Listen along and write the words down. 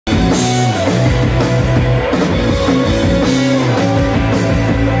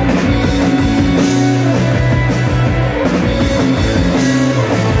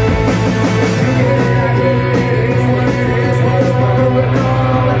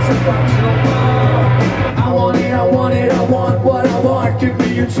I want it, I want it, I want what I want. Give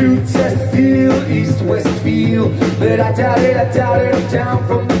me your true test feel, east, west feel. But I doubt it, I'm down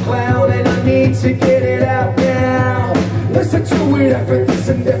from the cloud, and I need to get it out now. Listen to it, effortless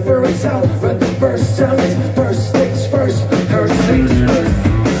and different.